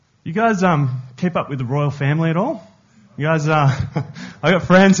You guys keep up with the royal family at all? You guys, I got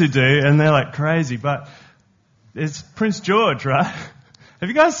friends who do, and they're like crazy, but it's Prince George, right? Have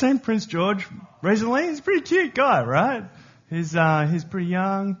you guys seen Prince George recently? He's a pretty cute guy, right? He's pretty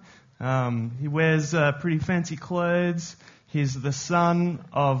young. He wears pretty fancy clothes. He's the son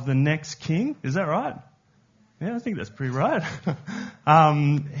of the next king. Is that right? Yeah, I think that's pretty right.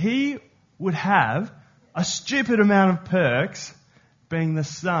 He would have a stupid amount of perks being the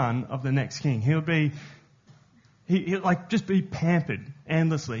son of the next king. He'd like just be pampered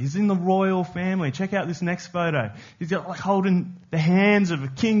endlessly. He's in the royal family. Check out this next photo. He's got like holding the hands of a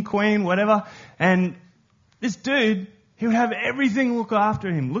king, queen, whatever. And this dude, he would have everything look after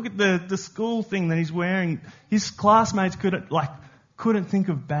him. Look at the school thing that he's wearing. His classmates couldn't think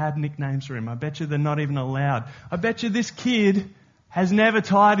of bad nicknames for him. I bet you they're not even allowed. I bet you this kid has never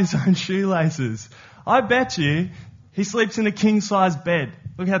tied his own shoelaces. I bet you he sleeps in a king-size bed.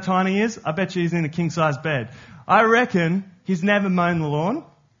 Look how tiny he is. I bet you he's in a king-size bed. I reckon he's never mown the lawn.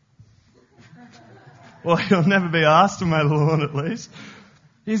 Well, he'll never be asked to mow the lawn at least.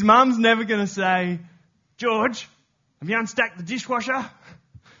 His mum's never going to say, George, have you unstacked the dishwasher?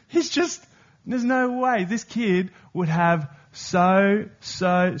 There's no way. This kid would have so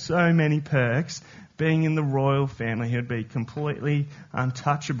many perks being in the royal family. He would be completely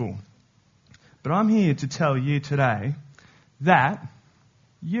untouchable. But I'm here to tell you today that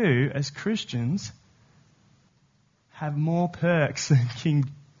you, as Christians, have more perks than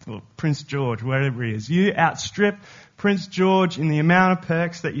Prince George, wherever he is. You outstrip Prince George in the amount of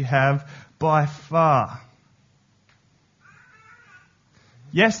perks that you have by far.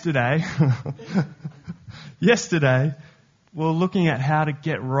 Yesterday, we're looking at how to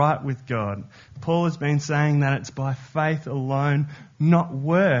get right with God. Paul has been saying that it's by faith alone, not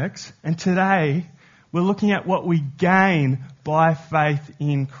works. And today, we're looking at what we gain by faith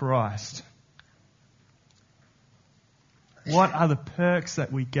in Christ. What are the perks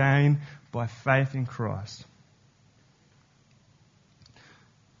that we gain by faith in Christ?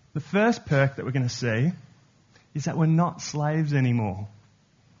 The first perk that we're going to see is that we're not slaves anymore.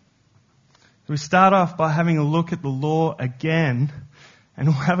 We start off by having a look at the law again, and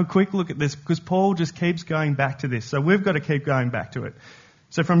we'll have a quick look at this because Paul just keeps going back to this. So we've got to keep going back to it.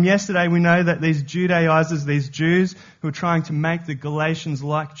 So from yesterday, we know that these Judaizers, these Jews who are trying to make the Galatians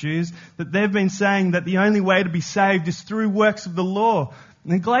like Jews, that they've been saying that the only way to be saved is through works of the law.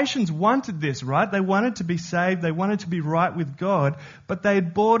 And the Galatians wanted this, right? They wanted to be saved. They wanted to be right with God. But they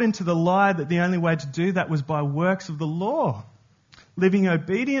had bought into the lie that the only way to do that was by works of the law, living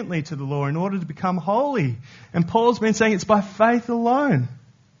obediently to the law in order to become holy. And Paul's been saying it's by faith alone.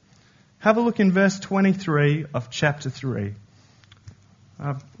 Have a look in verse 23 of chapter 3.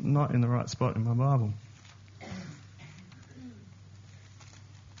 I'm not in the right spot in my Bible.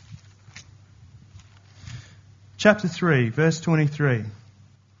 Chapter 3, verse 23.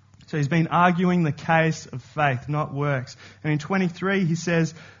 So he's been arguing the case of faith, not works. And in 23 he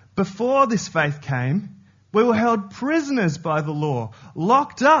says, before this faith came, we were held prisoners by the law,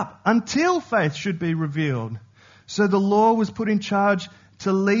 locked up until faith should be revealed. So the law was put in charge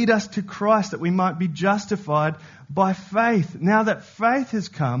to lead us to Christ, that we might be justified by faith. Now that faith has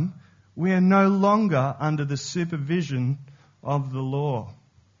come, we are no longer under the supervision of the law.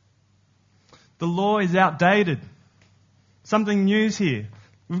 The law is outdated. Something new's here.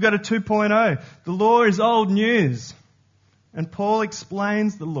 We've got a 2.0. The law is old news. And Paul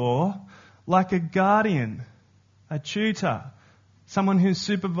explains the law like a guardian, a tutor, someone who's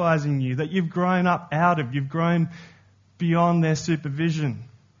supervising you, that you've grown up out of, you've grown beyond their supervision.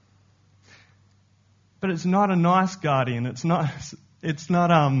 But it's not a nice guardian. There's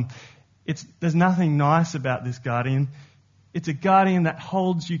nothing nice about this guardian. It's a guardian that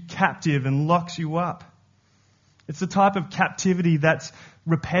holds you captive and locks you up. It's the type of captivity that's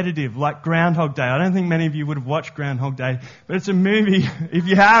repetitive, like Groundhog Day. I don't think many of you would have watched Groundhog Day, but it's a movie. If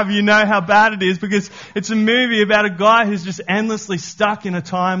you have, you know how bad it is, because it's a movie about a guy who's just endlessly stuck in a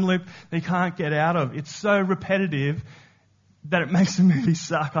time loop that he can't get out of. It's so repetitive that it makes the movie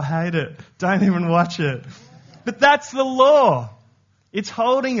suck. I hate it. Don't even watch it. But that's the law. It's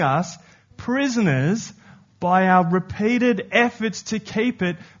holding us prisoners by our repeated efforts to keep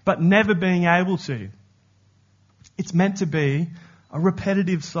it, but never being able to. It's meant to be a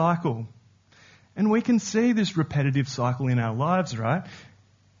repetitive cycle. And we can see this repetitive cycle in our lives, right?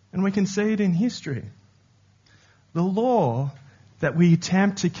 And we can see it in history. The law that we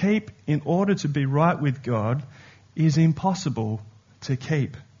attempt to keep in order to be right with God is impossible to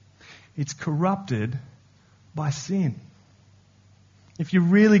keep. It's corrupted by sin. If you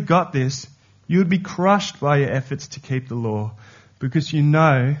really got this, you would be crushed by your efforts to keep the law, because you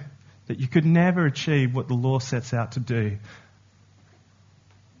know that you could never achieve what the law sets out to do,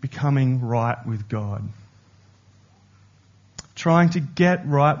 becoming right with God. Trying to get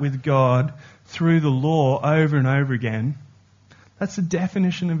right with God through the law over and over again, that's the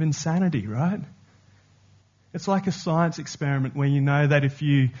definition of insanity, right? It's like a science experiment where you know that if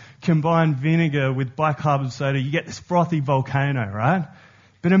you combine vinegar with bicarbonate soda, you get this frothy volcano, right?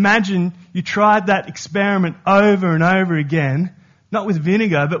 But imagine you tried that experiment over and over again, not with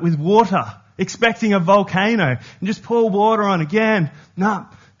vinegar, but with water, expecting a volcano. And just pour water on again. No,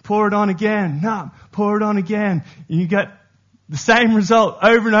 pour it on again. No, pour it on again. And you get the same result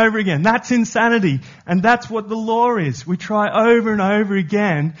over and over again. That's insanity. And that's what the law is. We try over and over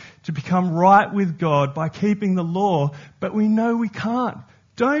again to become right with God by keeping the law, but we know we can't.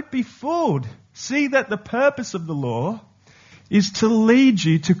 Don't be fooled. See that the purpose of the law is to lead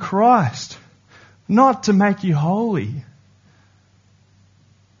you to Christ, not to make you holy.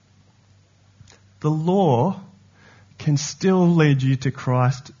 The law can still lead you to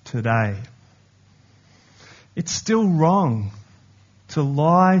Christ today. It's still wrong to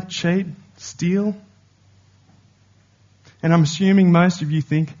lie, cheat, steal. And I'm assuming most of you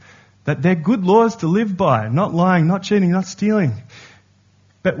think that they're good laws to live by, not lying, not cheating, not stealing.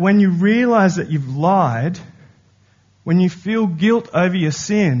 But when you realize that you've lied, when you feel guilt over your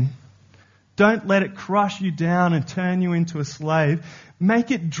sin, don't let it crush you down and turn you into a slave.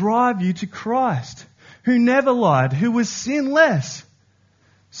 Make it drive you to Christ, who never lied, who was sinless,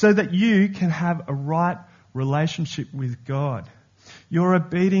 so that you can have a right relationship with God. Your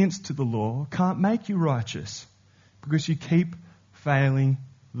obedience to the law can't make you righteous because you keep failing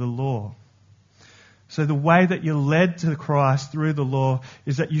the law. So the way that you're led to Christ through the law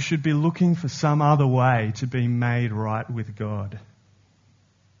is that you should be looking for some other way to be made right with God.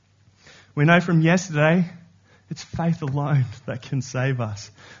 We know from yesterday, it's faith alone that can save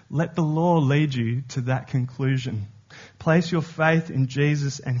us. Let the law lead you to that conclusion. Place your faith in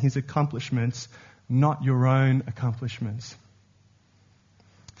Jesus and his accomplishments, not your own accomplishments.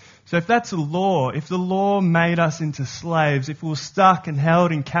 So if that's the law, if the law made us into slaves, if we were stuck and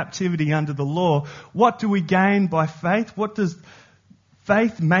held in captivity under the law, what do we gain by faith? What does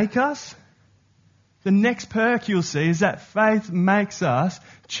faith make us? The next perk you'll see is that faith makes us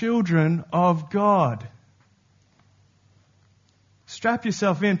children of God. Strap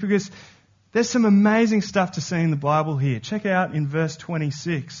yourself in because there's some amazing stuff to see in the Bible here. Check out in verse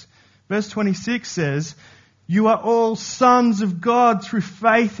 26. Verse 26 says, "You are all sons of God through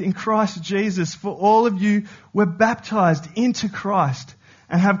faith in Christ Jesus, for all of you were baptized into Christ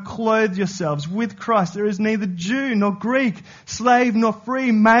and have clothed yourselves with Christ. There is neither Jew nor Greek, slave nor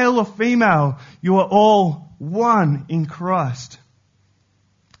free, male or female. You are all one in Christ.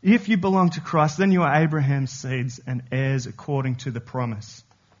 If you belong to Christ, then you are Abraham's seeds and heirs according to the promise."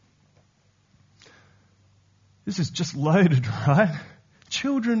 This is just loaded, right?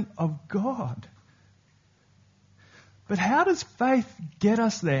 Children of God. But how does faith get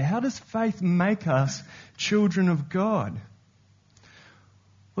us there? How does faith make us children of God?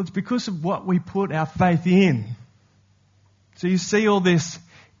 Well, it's because of what we put our faith in. So you see all this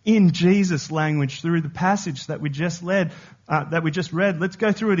in Jesus language through the passage that we just read. Let's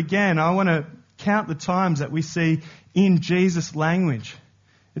go through it again. I want to count the times that we see in Jesus language.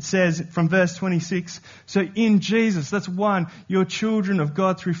 It says from verse 26, "So in Jesus," that's one, "you're children of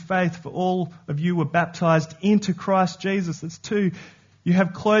God through faith, for all of you were baptized into Christ Jesus." That's two, "you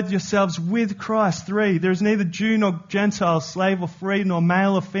have clothed yourselves with Christ." Three, "there is neither Jew nor Gentile, slave or free, nor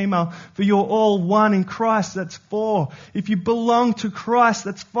male or female, for you're all one in Christ." That's four, "if you belong to Christ."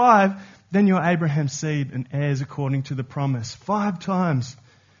 That's five, "then you're Abraham's seed and heirs according to the promise." 5 times.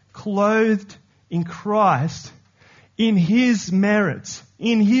 Clothed in Christ, in his merits,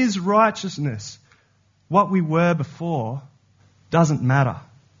 in his righteousness. What we were before doesn't matter.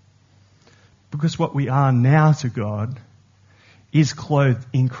 Because what we are now to God is clothed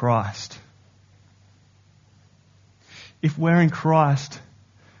in Christ. If we're in Christ,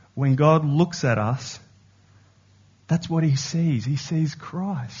 when God looks at us, that's what he sees. He sees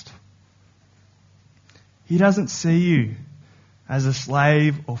Christ. He doesn't see you as a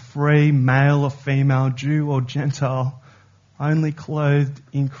slave or free, male or female, Jew or Gentile, only clothed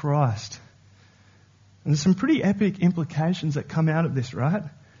in Christ. And there's some pretty epic implications that come out of this, right?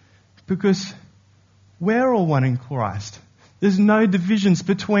 Because we're all one in Christ. There's no divisions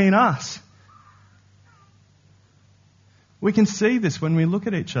between us. We can see this when we look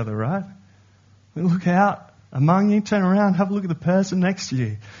at each other, right? We look out among you, turn around, have a look at the person next to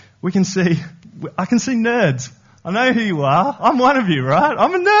you. I can see nerds. I know who you are. I'm one of you, right?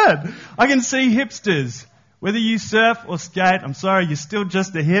 I'm a nerd. I can see hipsters. Whether you surf or skate, I'm sorry, you're still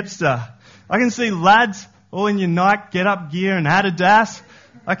just a hipster. I can see lads all in your Nike get-up gear and Adidas.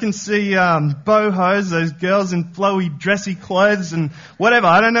 I can see bohos, those girls in flowy, dressy clothes and whatever.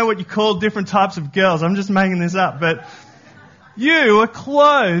 I don't know what you call different types of girls. I'm just making this up. But you are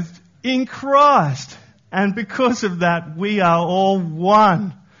clothed in Christ. And because of that, we are all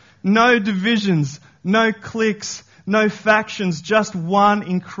one. No divisions, no cliques, no factions, just one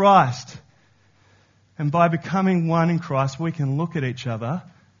in Christ. And by becoming one in Christ, we can look at each other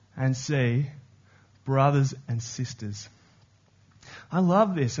and see brothers and sisters. I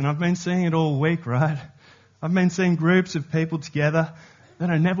love this, and I've been seeing it all week, right? I've been seeing groups of people together that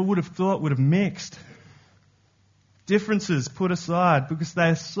I never would have thought would have mixed. Differences put aside because they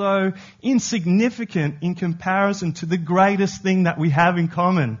are so insignificant in comparison to the greatest thing that we have in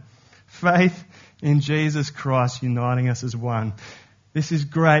common. Faith in Jesus Christ uniting us as one. This is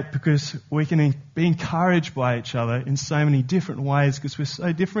great because we can be encouraged by each other in so many different ways because we're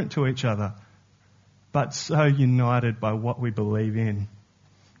so different to each other, but so united by what we believe in.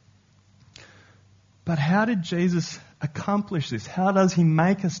 But how did Jesus accomplish this? How does he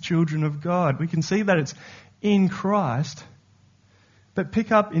make us children of God? We can see that it's in Christ. But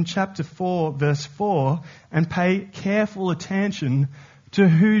pick up in chapter 4, verse 4, and pay careful attention to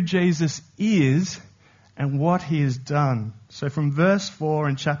who Jesus is and what he has done. So from verse 4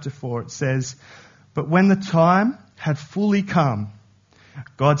 in chapter 4 it says, "But when the time had fully come,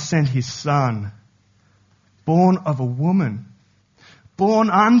 God sent his Son, born of a woman, born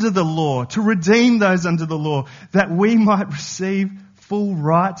under the law, to redeem those under the law, that we might receive full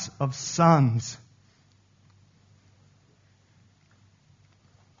rights of sons."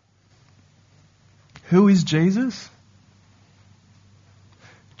 Who is Jesus?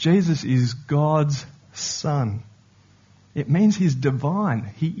 Jesus is God's Son. It means he's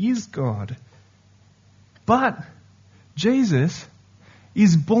divine. He is God. But Jesus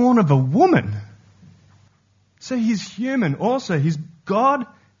is born of a woman. So he's human also. He's God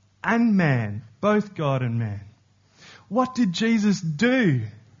and man. Both God and man. What did Jesus do?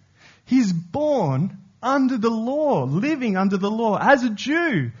 He's born under the law, living under the law as a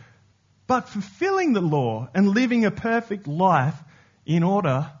Jew, but fulfilling the law and living a perfect life in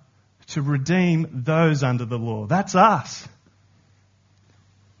order to redeem those under the law. That's us.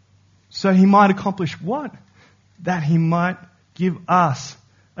 So he might accomplish what? That he might give us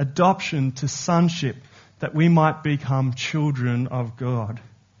adoption to sonship, that we might become children of God.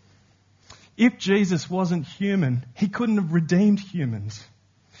 If Jesus wasn't human, he couldn't have redeemed humans.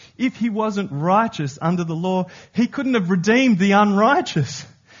 If he wasn't righteous under the law, he couldn't have redeemed the unrighteous.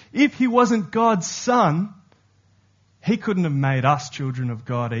 If he wasn't God's Son, he couldn't have made us children of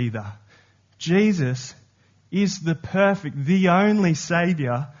God either. Jesus is the perfect, the only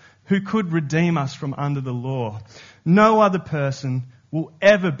Saviour who could redeem us from under the law. No other person will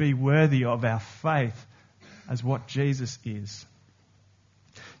ever be worthy of our faith as what Jesus is.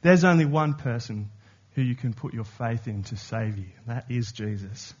 There's only one person who you can put your faith in to save you. That is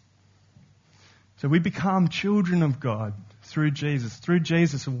Jesus. So we become children of God through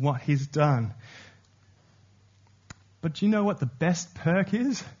Jesus and what he's done. But do you know what the best perk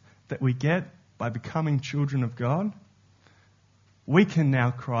is that we get by becoming children of God? We can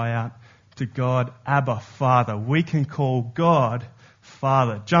now cry out to God, Abba, Father. We can call God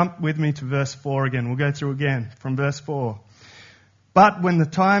Father. Jump with me to verse 4 again. We'll go through again from verse 4. "But when the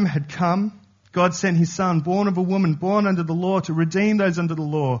time had come, God sent his Son, born of a woman, born under the law, to redeem those under the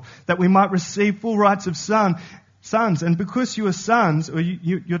law, that we might receive full rights of sons. And because you are sons," or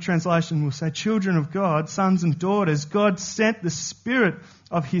your translation will say children of God, sons and daughters, God sent the Spirit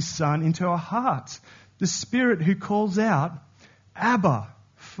of his Son into our hearts. The Spirit who calls out, Abba,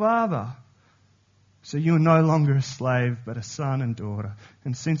 Father. So you are no longer a slave, but a son and daughter.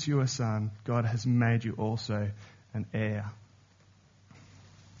 And since you are a son, God has made you also an heir.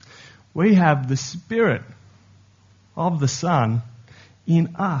 We have the Spirit of the Son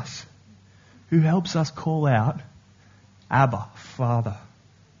in us, who helps us call out, Abba, Father.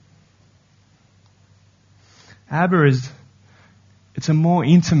 Abba it's a more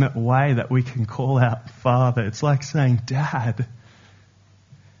intimate way that we can call out Father. It's like saying Dad.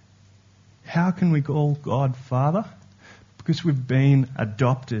 How can we call God Father? Because we've been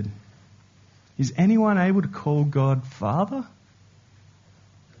adopted. Is anyone able to call God Father?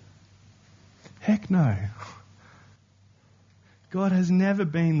 Heck no. God has never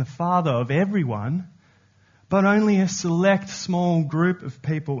been the Father of everyone, but only a select small group of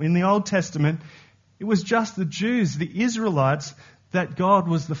people. In the Old Testament, it was just the Jews, the Israelites, that God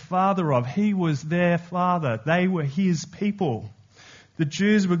was the Father of. He was their Father. They were his people. The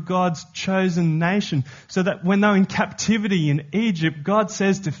Jews were God's chosen nation, so that when they were in captivity in Egypt, God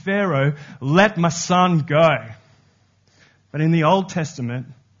says to Pharaoh, "Let my son go." But in the Old Testament,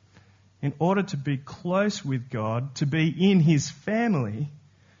 in order to be close with God, to be in His family,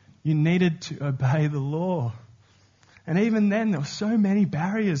 you needed to obey the law. And even then, there were so many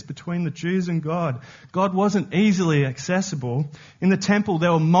barriers between the Jews and God. God wasn't easily accessible. In the temple,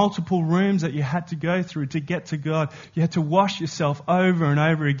 there were multiple rooms that you had to go through to get to God. You had to wash yourself over and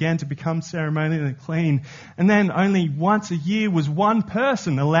over again to become ceremonially clean. And then only once a year was one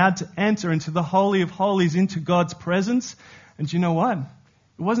person allowed to enter into the Holy of Holies, into God's presence. And do you know what?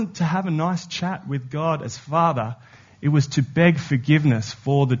 It wasn't to have a nice chat with God as Father. It was to beg forgiveness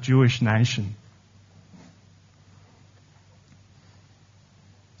for the Jewish nation.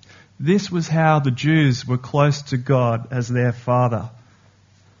 This was how the Jews were close to God as their Father.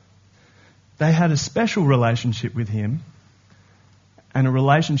 They had a special relationship with Him, and a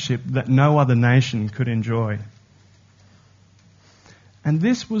relationship that no other nation could enjoy. And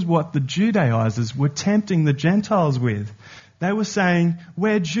this was what the Judaizers were tempting the Gentiles with. They were saying,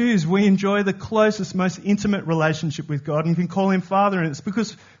 we're Jews, we enjoy the closest, most intimate relationship with God and can call Him Father, and it's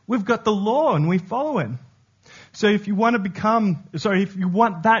because we've got the law and we follow Him. So if you want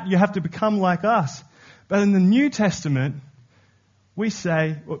that, you have to become like us. But in the New Testament, we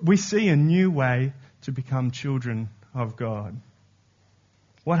see a new way to become children of God.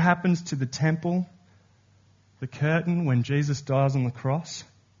 What happens to the temple, the curtain, when Jesus dies on the cross?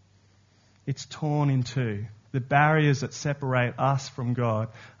 It's torn in two. The barriers that separate us from God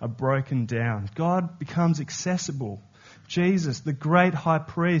are broken down. God becomes accessible. Jesus, the great high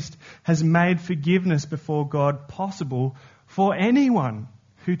priest, has made forgiveness before God possible for anyone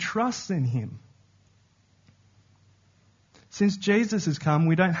who trusts in Him. Since Jesus has come,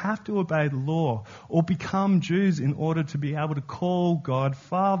 we don't have to obey the law or become Jews in order to be able to call God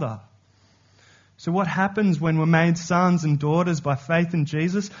Father. So what happens when we're made sons and daughters by faith in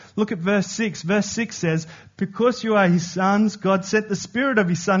Jesus? Look at verse 6. Verse 6 says, "Because you are His sons, God sent the Spirit of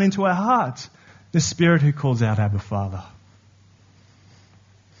His Son into our hearts, the Spirit who calls out, Abba, Father."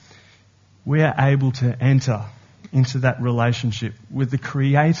 We are able to enter into that relationship with the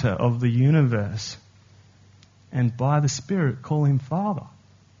Creator of the universe and by the Spirit call Him Father.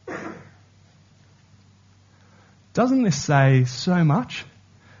 Doesn't this say so much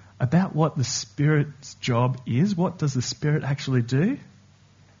about what the Spirit's job is? What does the Spirit actually do?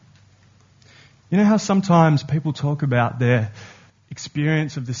 You know how sometimes people talk about their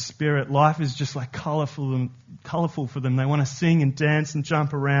experience of the Spirit? Life is just like colourful for them. They want to sing and dance and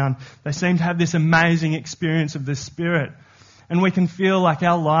jump around. They seem to have this amazing experience of the Spirit. And we can feel like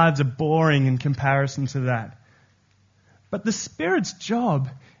our lives are boring in comparison to that. But the Spirit's job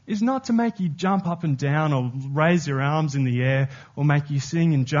is not to make you jump up and down or raise your arms in the air or make you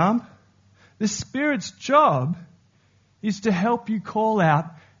sing and jump. The Spirit's job is to help you call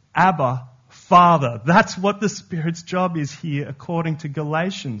out, Abba, Father. That's what the Spirit's job is here, according to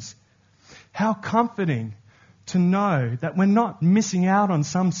Galatians. How comforting to know that we're not missing out on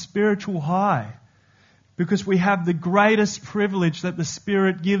some spiritual high, because we have the greatest privilege that the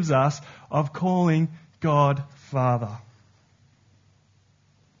Spirit gives us of calling God Father.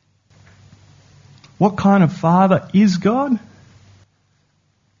 What kind of Father is God?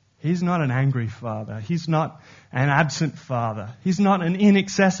 He's not an angry Father. He's not an absent Father. He's not an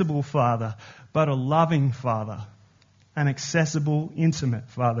inaccessible Father, but a loving Father, an accessible, intimate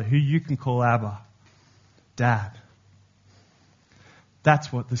Father who you can call Abba, Dad.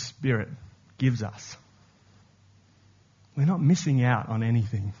 That's what the Spirit gives us. We're not missing out on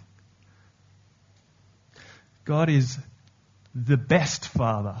anything. God is the best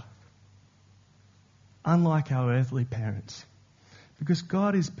Father, unlike our earthly parents, because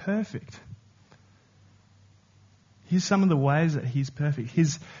God is perfect. Here's some of the ways that He's perfect.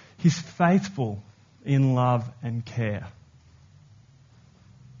 He's faithful in love and care.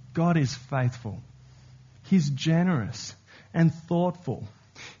 God is faithful. He's generous and thoughtful.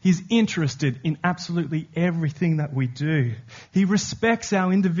 He's interested in absolutely everything that we do. He respects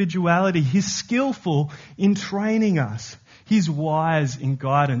our individuality. He's skillful in training us. He's wise in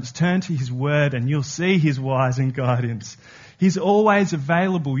guidance. Turn to His Word and you'll see His wise in guidance. He's always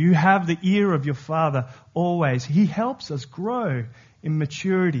available. You have the ear of your Father always. He helps us grow in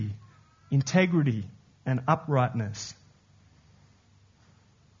maturity, integrity, and uprightness.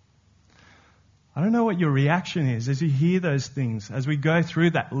 I don't know what your reaction is as you hear those things, as we go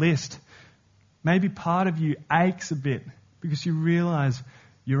through that list. Maybe part of you aches a bit because you realize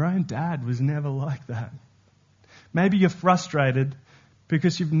your own dad was never like that. Maybe you're frustrated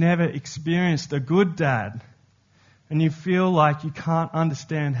because you've never experienced a good dad. and you feel like you can't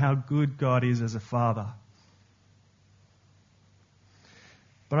understand how good God is as a father.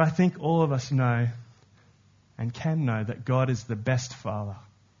 But I think all of us know and can know that God is the best father.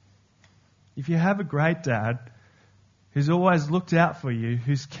 If you have a great dad who's always looked out for you,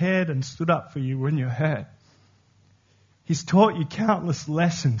 who's cared and stood up for you when you're hurt, he's taught you countless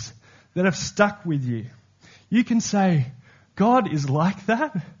lessons that have stuck with you, you can say, God is like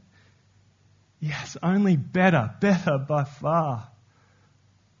that? Yes, only better by far.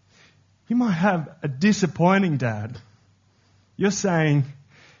 You might have a disappointing dad. You're saying,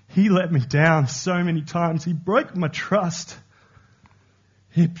 he let me down so many times. He broke my trust.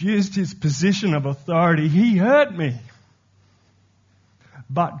 He abused his position of authority. He hurt me.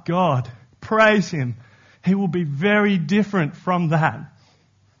 But God, praise him, he will be very different from that.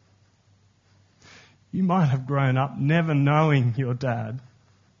 You might have grown up never knowing your dad.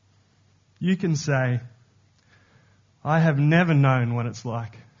 You can say, I have never known what it's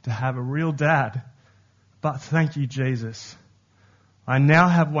like to have a real dad, but thank you, Jesus. I now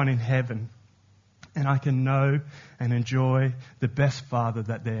have one in heaven, and I can know and enjoy the best father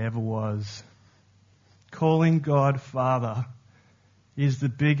that there ever was. Calling God Father is the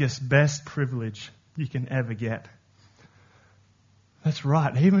biggest, best privilege you can ever get. That's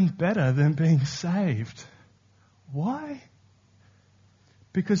right, even better than being saved. Why?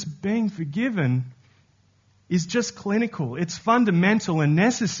 Because being forgiven is just clinical. It's fundamental and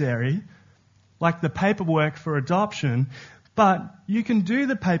necessary, like the paperwork for adoption. But you can do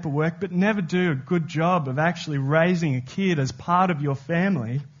the paperwork but never do a good job of actually raising a kid as part of your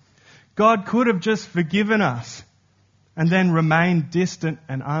family. God could have just forgiven us and then remained distant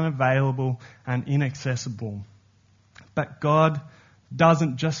and unavailable and inaccessible. But God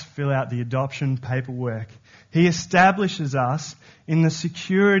doesn't just fill out the adoption paperwork. He establishes us in the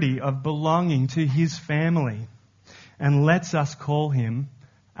security of belonging to his family and lets us call him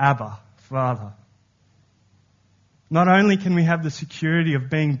Abba, Father. Not only can we have the security of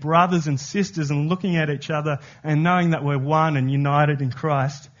being brothers and sisters and looking at each other and knowing that we're one and united in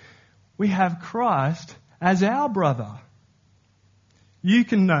Christ, we have Christ as our brother. You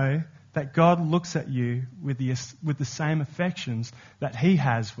can know that God looks at you with the same affections that he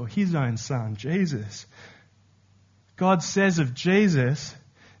has for his own son, Jesus. God says of Jesus,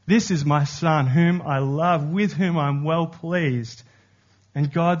 "This is my son whom I love, with whom I'm well pleased."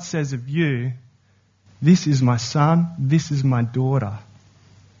 And God says of you, "This is my son, this is my daughter,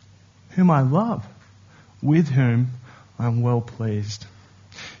 whom I love, with whom I'm well pleased."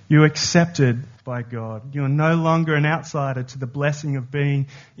 You're accepted by God. You're no longer an outsider to the blessing of being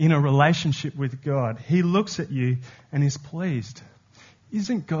in a relationship with God. He looks at you and is pleased.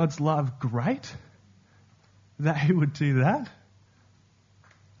 Isn't God's love great that he would do that?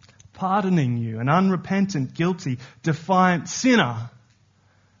 Pardoning you, an unrepentant, guilty, defiant sinner,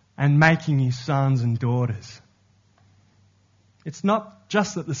 and making you sons and daughters. It's not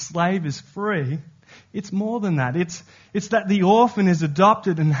just that the slave is free. It's more than that. It's that the orphan is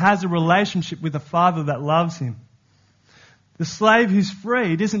adopted and has a relationship with a father that loves him. The slave who's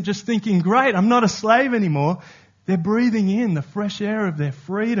freed isn't just thinking, great, I'm not a slave anymore. They're breathing in the fresh air of their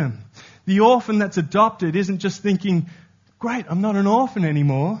freedom. The orphan that's adopted isn't just thinking, great, I'm not an orphan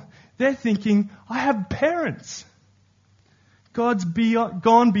anymore. They're thinking, I have parents. God's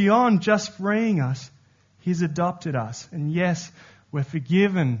gone beyond just freeing us. He's adopted us. And yes, we're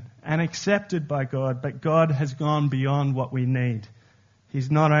forgiven and accepted by God, but God has gone beyond what we need. He's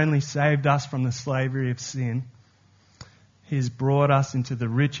not only saved us from the slavery of sin, He's brought us into the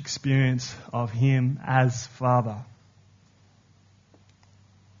rich experience of Him as Father.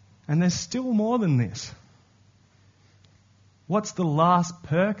 And there's still more than this. What's the last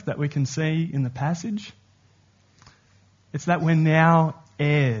perk that we can see in the passage? It's that we're now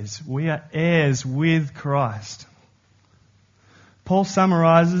heirs. We are heirs with Christ. Paul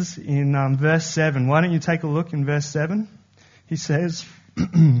summarizes in verse 7. Why don't you take a look in verse 7? He says,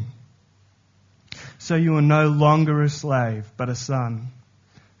 "So you are no longer a slave, but a son.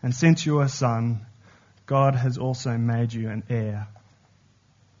 And since you are a son, God has also made you an heir."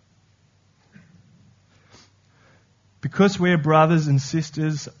 Because we are brothers and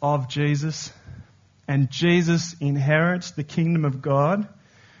sisters of Jesus, and Jesus inherits the kingdom of God,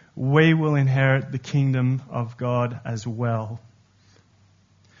 we will inherit the kingdom of God as well.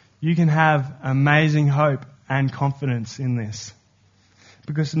 You can have amazing hope and confidence in this.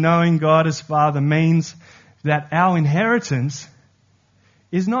 Because knowing God as Father means that our inheritance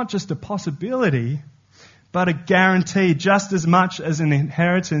is not just a possibility, but a guarantee, just as much as an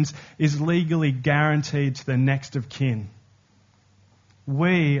inheritance is legally guaranteed to the next of kin.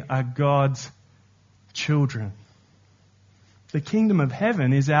 We are God's children. The kingdom of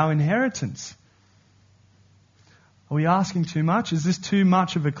heaven is our inheritance. Are we asking too much? Is this too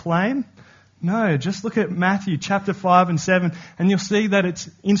much of a claim? No, just look at Matthew chapter 5 and 7 and you'll see that it's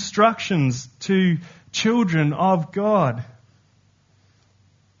instructions to children of God.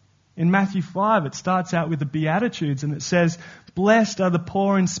 In Matthew 5, it starts out with the Beatitudes and it says, "Blessed are the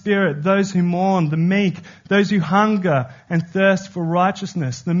poor in spirit, those who mourn, the meek, those who hunger and thirst for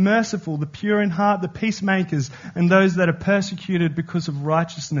righteousness, the merciful, the pure in heart, the peacemakers, and those that are persecuted because of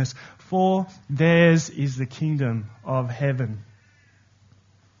righteousness, for theirs is the kingdom of heaven."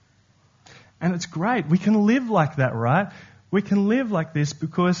 And it's great. We can live like that, right? We can live like this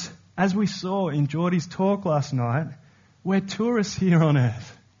because, as we saw in Geordie's talk last night, we're tourists here on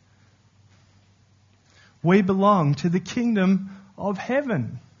earth. We belong to the kingdom of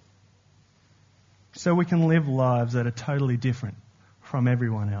heaven. So we can live lives that are totally different from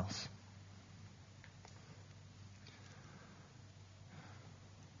everyone else.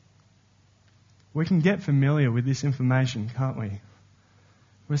 We can get familiar with this information, can't we?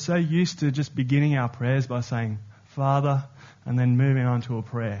 We're so used to just beginning our prayers by saying, "Father," and then moving on to a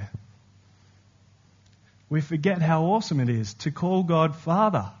prayer. We forget how awesome it is to call God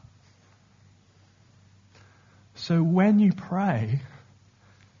Father. So when you pray,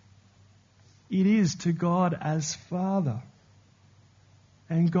 it is to God as Father.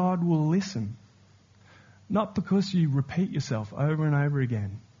 And God will listen. Not because you repeat yourself over and over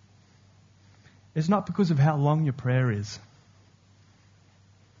again. It's not because of how long your prayer is.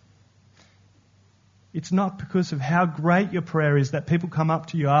 It's not because of how great your prayer is that people come up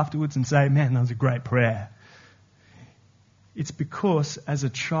to you afterwards and say, "Man, that was a great prayer." It's because as a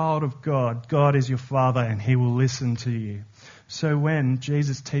child of God, God is your Father and He will listen to you. So when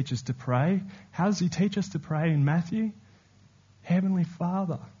Jesus teaches to pray, how does He teach us to pray in Matthew? Heavenly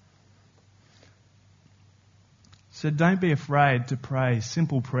Father. So don't be afraid to pray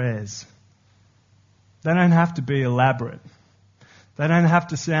simple prayers. They don't have to be elaborate. They don't have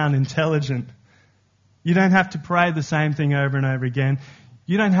to sound intelligent. You don't have to pray the same thing over and over again.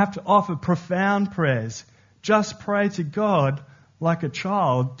 You don't have to offer profound prayers. Just pray to God like a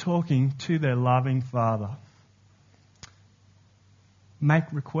child talking to their loving Father.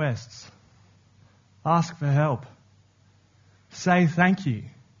 Make requests. Ask for help. Say thank you.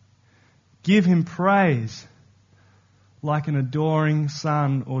 Give Him praise like an adoring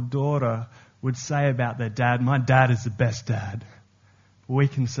son or daughter would say about their dad. "My dad is the best dad." We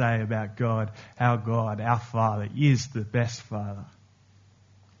can say about God, our Father, is the best Father.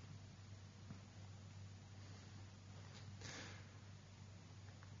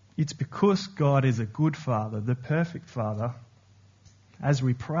 It's because God is a good Father, the perfect Father. As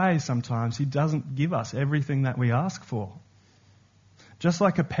we pray sometimes, He doesn't give us everything that we ask for. Just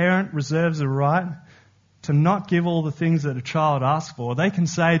like a parent reserves a right to not give all the things that a child asks for, they can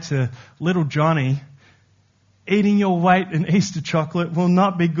say to little Johnny, "Eating your weight in Easter chocolate will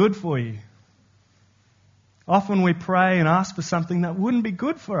not be good for you." Often we pray and ask for something that wouldn't be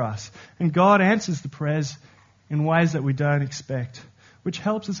good for us, and God answers the prayers in ways that we don't expect, which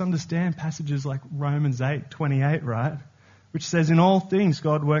helps us understand passages like Romans 8:28, right? Which says, "In all things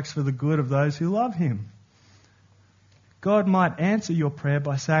God works for the good of those who love Him." God might answer your prayer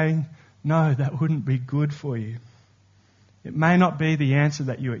by saying, "No, that wouldn't be good for you." It may not be the answer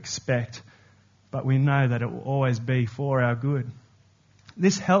that you expect, but we know that it will always be for our good.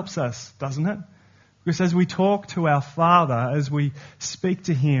 This helps us, doesn't it? Because as we talk to our Father, as we speak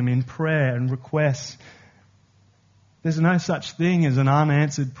to Him in prayer and requests, there's no such thing as an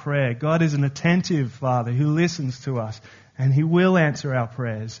unanswered prayer. God is an attentive Father who listens to us, and He will answer our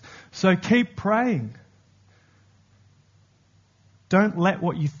prayers. So keep praying. Don't let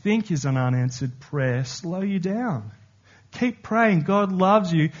what you think is an unanswered prayer slow you down. Keep praying. God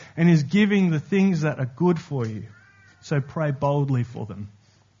loves you and is giving the things that are good for you. So pray boldly for them.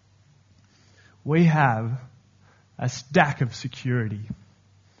 We have a stack of security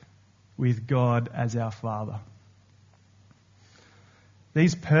with God as our Father.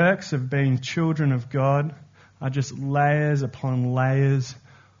 These perks of being children of God are just layers upon layers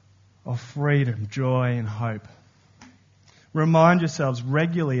of freedom, joy, and hope. Remind yourselves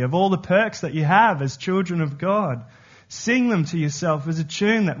regularly of all the perks that you have as children of God. Sing them to yourself as a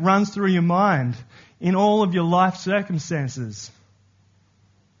tune that runs through your mind in all of your life circumstances.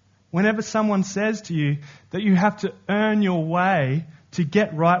 Whenever someone says to you that you have to earn your way to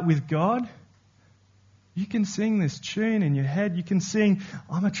get right with God, you can sing this tune in your head. You can sing,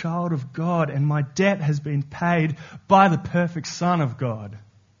 "I'm a child of God and my debt has been paid by the perfect Son of God."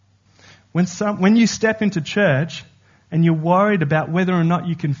 When you step into church and you're worried about whether or not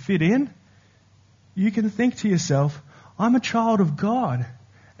you can fit in, you can think to yourself, I'm a child of God.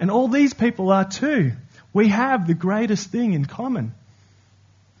 And all these people are too. We have the greatest thing in common.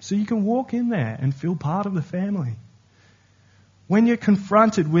 So you can walk in there and feel part of the family. When you're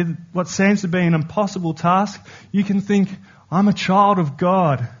confronted with what seems to be an impossible task, you can think, I'm a child of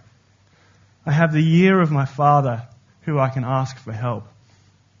God. I have the ear of my Father who I can ask for help.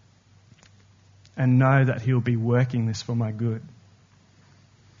 And know that He'll be working this for my good.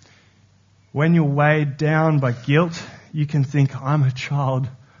 When you're weighed down by guilt, you can think, I'm a child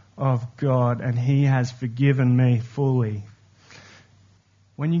of God and He has forgiven me fully.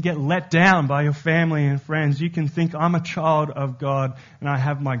 When you get let down by your family and friends, you can think, I'm a child of God and I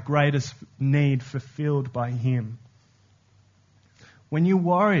have my greatest need fulfilled by Him. When you're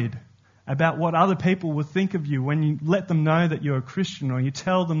worried about what other people will think of you, when you let them know that you're a Christian or you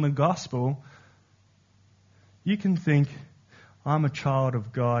tell them the gospel, you can think, I'm a child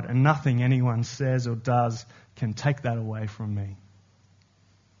of God and nothing anyone says or does can take that away from me.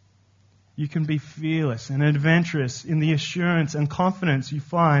 You can be fearless and adventurous in the assurance and confidence you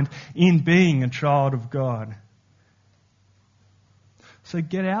find in being a child of God. So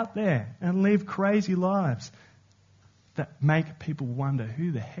get out there and live crazy lives that make people wonder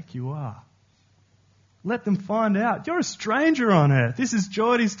who the heck you are. Let them find out. You're a stranger on earth. This is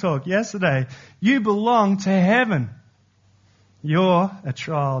Geordie's talk yesterday. You belong to heaven. You're a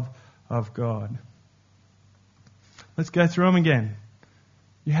child of God. Let's go through them again.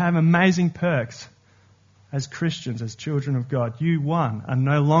 You have amazing perks as Christians, as children of God. You, one, are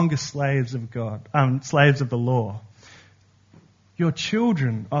no longer slaves of God, slaves of the law. You're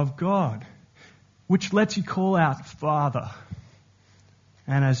children of God, which lets you call out Father.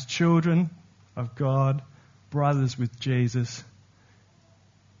 And as children of God, brothers with Jesus,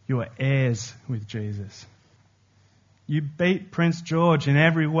 you are heirs with Jesus. You beat Prince George in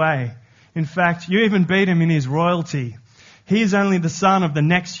every way. In fact, you even beat him in his royalty. He is only the son of the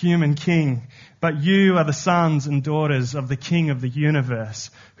next human king, but you are the sons and daughters of the King of the universe,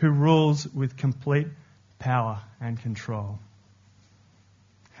 who rules with complete power and control.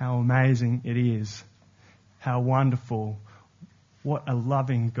 How amazing it is. How wonderful. What a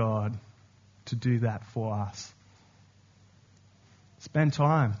loving God to do that for us. Spend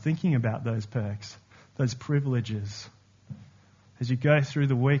time thinking about those perks, those privileges. As you go through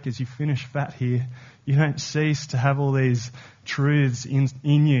the week, as you finish Phat here, you don't cease to have all these truths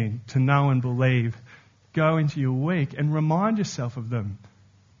in you to know and believe. Go into your week and remind yourself of them.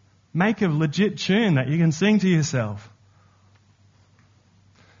 Make a legit tune that you can sing to yourself.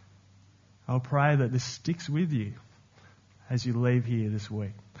 I'll pray that this sticks with you as you leave here this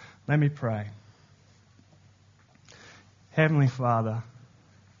week. Let me pray. Heavenly Father,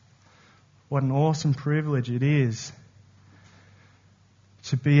 what an awesome privilege it is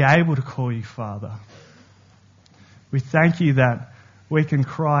to be able to call you Father. We thank you that we can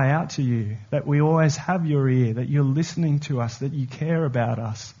cry out to you, that we always have your ear, that you're listening to us, that you care about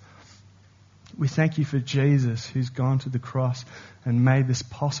us. We thank you for Jesus, who's gone to the cross and made this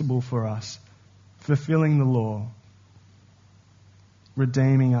possible for us, fulfilling the law,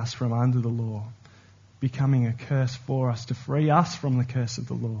 redeeming us from under the law, becoming a curse for us to free us from the curse of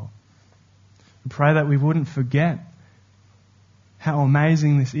the law. We pray that we wouldn't forget how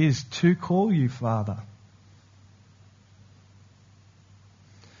amazing this is to call you Father.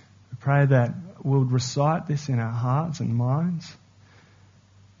 We pray that we'll recite this in our hearts and minds,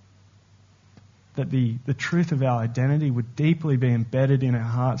 that the truth of our identity would deeply be embedded in our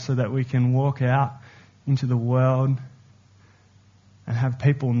hearts so that we can walk out into the world and have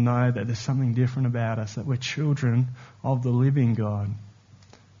people know that there's something different about us, that we're children of the living God,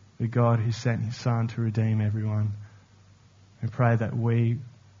 the God who sent His Son to redeem everyone. We pray that we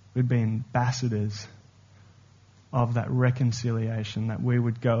would be ambassadors of that reconciliation, that we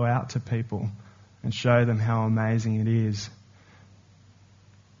would go out to people and show them how amazing it is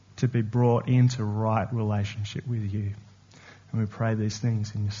to be brought into right relationship with you. And we pray these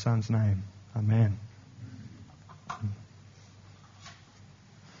things in your Son's name. Amen.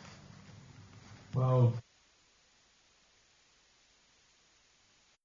 Well,